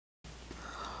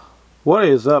What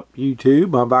is up,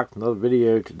 YouTube? I'm back with another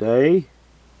video today.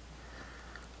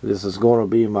 This is going to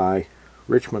be my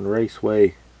Richmond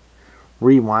Raceway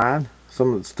rewind.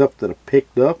 Some of the stuff that I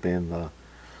picked up, and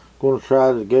going to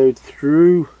try to go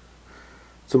through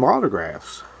some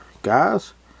autographs.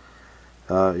 Guys,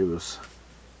 it was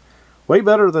way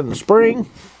better than the spring.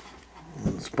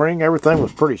 In the spring, everything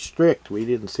was pretty strict. We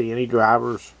didn't see any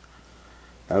drivers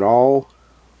at all.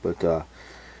 But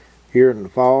here in the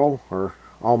fall, or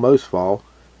almost fall,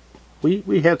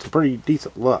 we had some pretty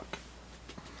decent luck.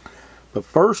 But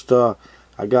first, I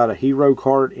got a hero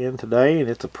card in today, and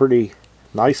it's a pretty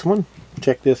nice one.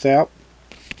 Check this out.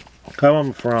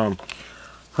 Coming from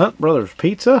Hunt Brothers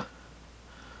Pizza.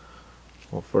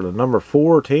 Well, for the number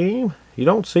 4 team. You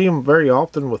don't see them very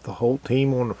often with the whole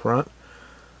team on the front.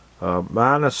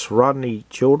 Minus Rodney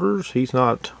Childers. He's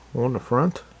not on the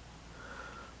front.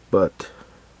 But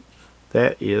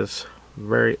that is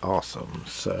very awesome.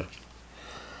 So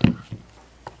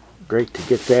great to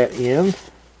get that in.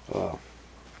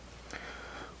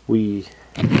 We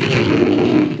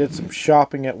did some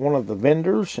shopping at one of the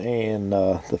vendors, and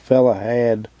the fella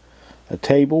had a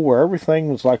table where everything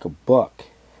was like $1.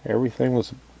 Everything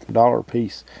was $1 a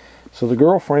piece. So the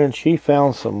girlfriend, she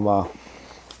found some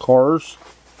cars,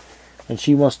 and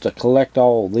she wants to collect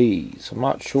all these. I'm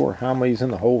not sure how many's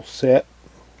in the whole set.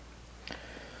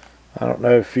 I don't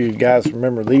know if you guys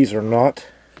remember these or not.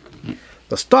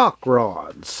 The stock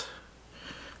rods.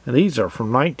 And these are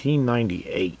from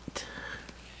 1998.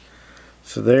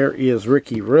 So there is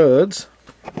Ricky Rudd's.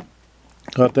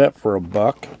 Got that for $1.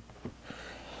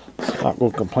 Not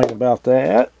going to complain about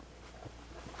that.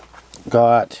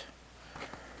 Got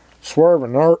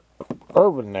Swervin'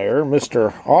 Irvin there,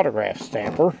 Mr. Autograph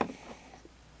Stamper.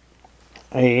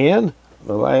 And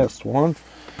the last one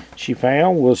she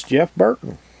found was Jeff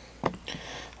Burton.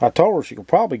 I told her she could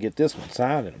probably get this one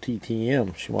signed at a TTM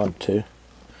if she wanted to.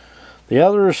 The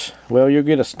others, well, you'll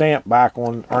get a stamp back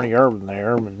on Ernie Irvin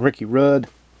there. And Ricky Rudd,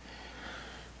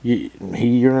 you're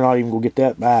not even going to get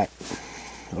that back.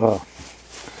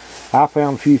 I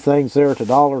found a few things there at the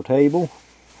dollar table.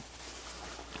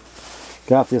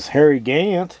 Got this Harry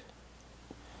Gant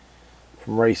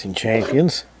from Racing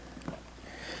Champions.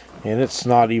 And it's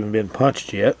not even been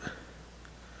punched yet.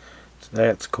 So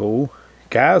that's cool.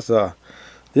 Guys,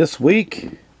 this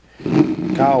week,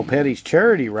 Kyle Petty's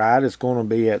charity ride is going to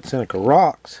be at Seneca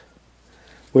Rocks,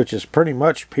 which is pretty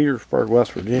much Petersburg,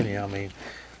 West Virginia. I mean,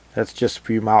 that's just a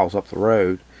few miles up the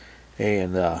road.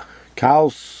 And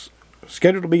Kyle's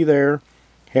scheduled to be there.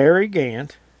 Harry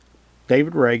Gant,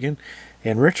 David Reagan,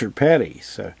 and Richard Petty.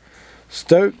 So,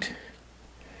 stoked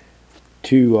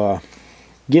to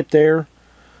get there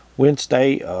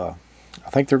Wednesday. I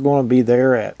think they're going to be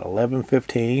there at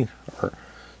 11:15, or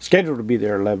scheduled to be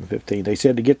there at 11:15. They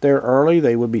said to get there early,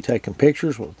 they would be taking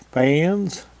pictures with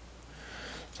fans.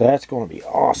 So that's going to be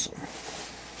awesome.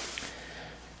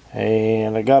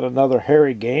 And I got another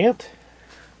Harry Gant.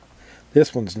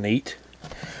 This one's neat.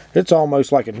 It's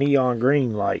almost like a neon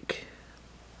green, like.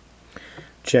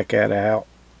 Check that out.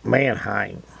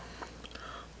 Mannheim.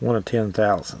 1 of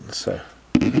 10,000. So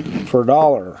for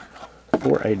 $1.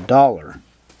 For $1.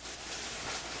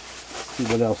 See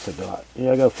what else I got.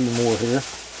 Yeah, I got a few more here.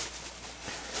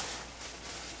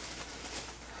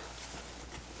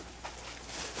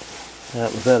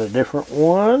 That was at a different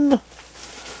one.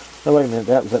 Oh, wait a minute.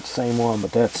 That was that same one,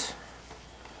 but that's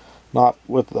not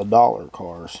with the dollar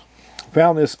cars.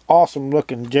 Found this awesome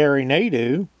looking Jerry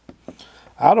Nadeau.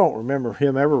 I don't remember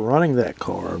him ever running that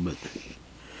car, but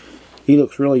he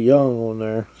looks really young on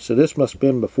there. So this must have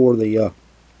been before the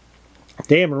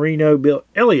Dan Marino Bill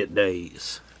Elliott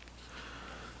days.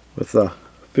 With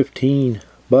 15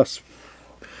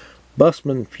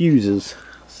 busman fuses.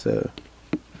 So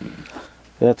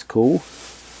that's cool.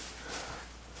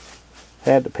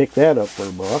 Had to pick that up for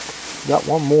 $1. Got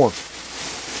one more.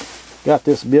 Got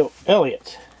this Bill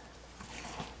Elliott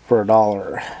for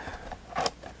 $1.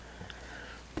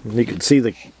 And you can see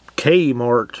the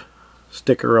Kmart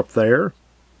sticker up there.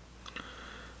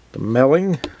 The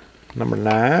Melling number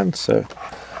 9. So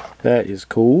that is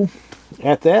cool.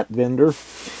 At that vendor,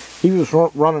 he was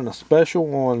running a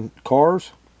special on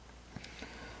cars.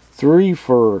 3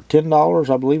 for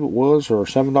 $10, I believe it was, or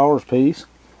 $7 a piece.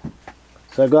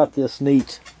 So I got this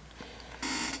neat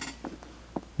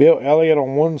Bill Elliott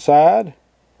on one side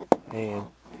and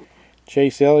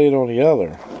Chase Elliott on the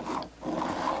other.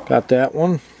 Got that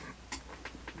one.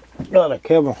 Got a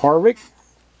Kevin Harvick,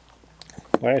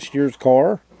 last year's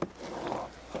car.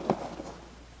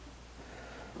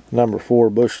 Number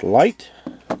 4 Busch Light.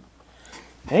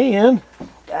 And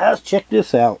guys, check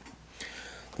this out.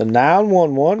 The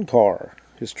 911 car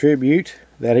his tribute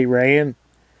that he ran.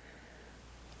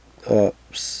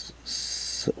 Was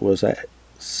that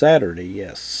Saturday?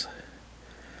 Yes,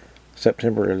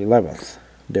 September 11th.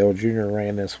 Dale Jr.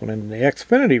 ran this one in the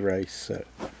Xfinity race. So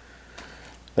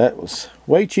that was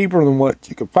way cheaper than what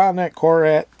you could find that car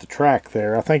at the track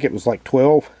there. I think it was like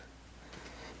 12,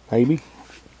 maybe.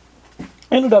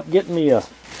 Ended up getting me a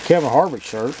Kevin Harvick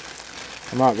shirt.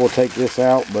 I'm not going to take this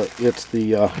out, but it's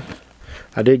the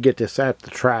I did get this at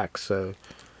the track. So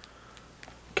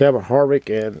Kevin Harvick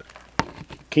and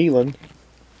Keelan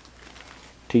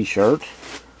t-shirt.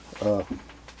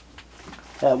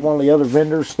 At one of the other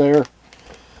vendors there,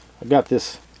 I got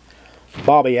this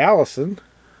Bobby Allison.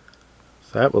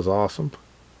 So that was awesome.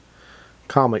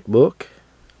 Comic book.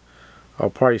 I'll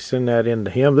probably send that in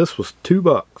to him. This was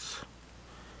 $2.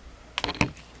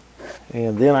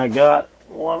 And then I got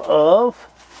one of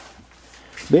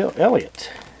Bill Elliott.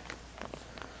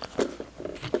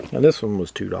 And this one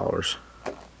was $2.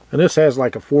 And this has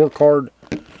like a 4-card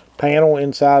panel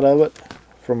inside of it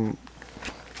from,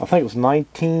 I think it was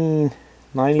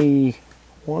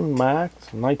 1991 Max,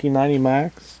 1990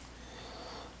 Max.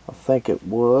 I think it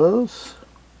was.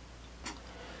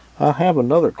 I have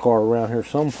another car around here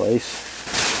someplace.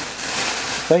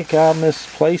 I think I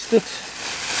misplaced it.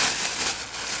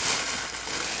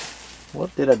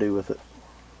 What did I do with it?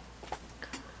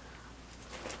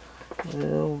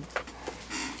 Well,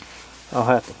 I'll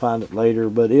have to find it later,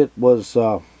 but it was,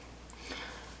 I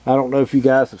don't know if you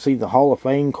guys have seen the Hall of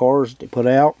Fame cars they put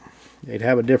out. They'd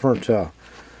have a different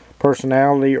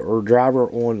personality or driver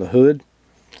on the hood.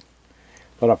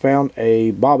 But I found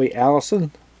a Bobby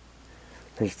Allison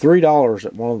for $3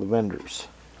 at one of the vendors.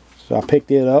 So I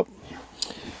picked it up.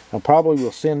 I probably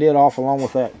will send it off along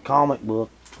with that comic book.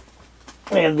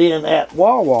 And then at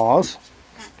Wawa's,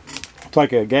 it's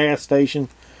like a gas station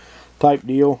type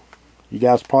deal. You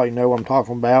guys probably know what I'm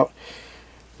talking about.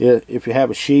 If you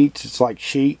have a Sheetz, it's like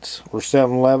Sheetz or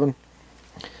 7-Eleven.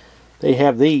 They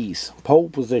have these pole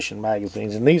position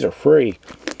magazines, and these are free.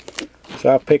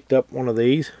 So I picked up one of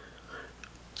these.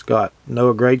 It's got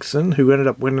Noah Gragson, who ended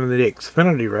up winning the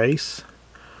Xfinity race,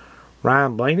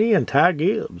 Ryan Blaney, and Ty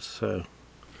Gibbs. So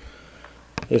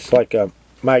it's like a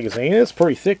magazine. It's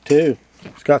pretty thick too.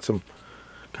 It's got some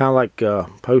kind of like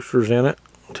posters in it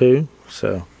too.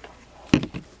 So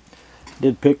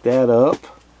did pick that up.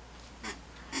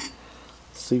 Let's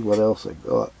see what else I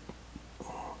got.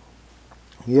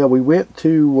 Yeah, we went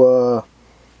to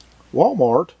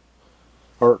Walmart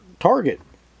or Target.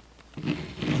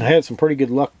 I had some pretty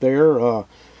good luck there.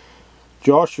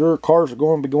 Josh, your cars are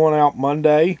going to be going out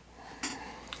Monday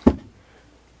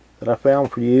that I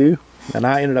found for you, and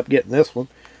I ended up getting this one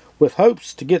with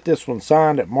hopes to get this one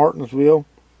signed at Martinsville.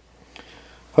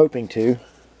 Hoping to.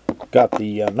 Got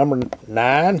the number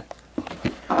 9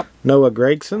 Noah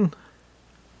Gragson,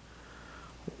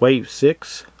 Wave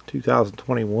 6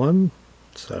 2021.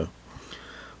 So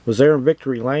was there in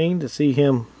Victory Lane to see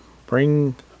him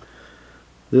bring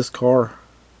this car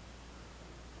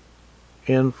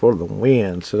in for the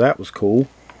win. So that was cool.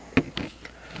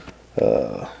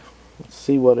 Let's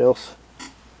see what else.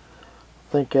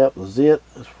 I think that was it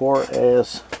as far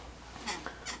as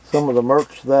some of the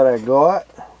merch that I got.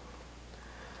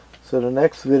 So the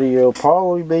next video will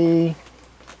probably be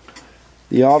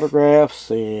the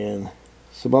autographs and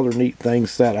some other neat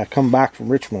things that I come back from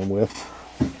Richmond with.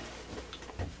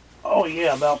 Oh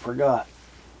yeah, about forgot.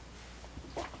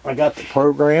 I got the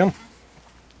program.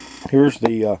 Here's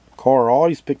the car. I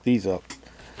always pick these up.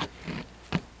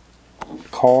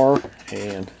 Car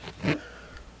and the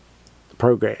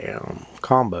program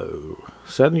combo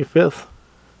 75th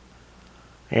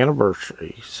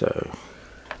anniversary. So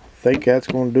I think that's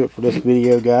going to do it for this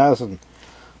video, guys, and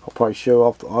I'll probably show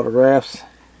off the autographs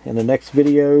in the next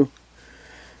video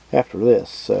after this.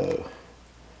 So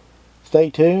stay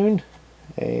tuned,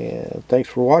 and thanks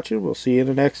for watching. We'll see you in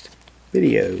the next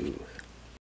video.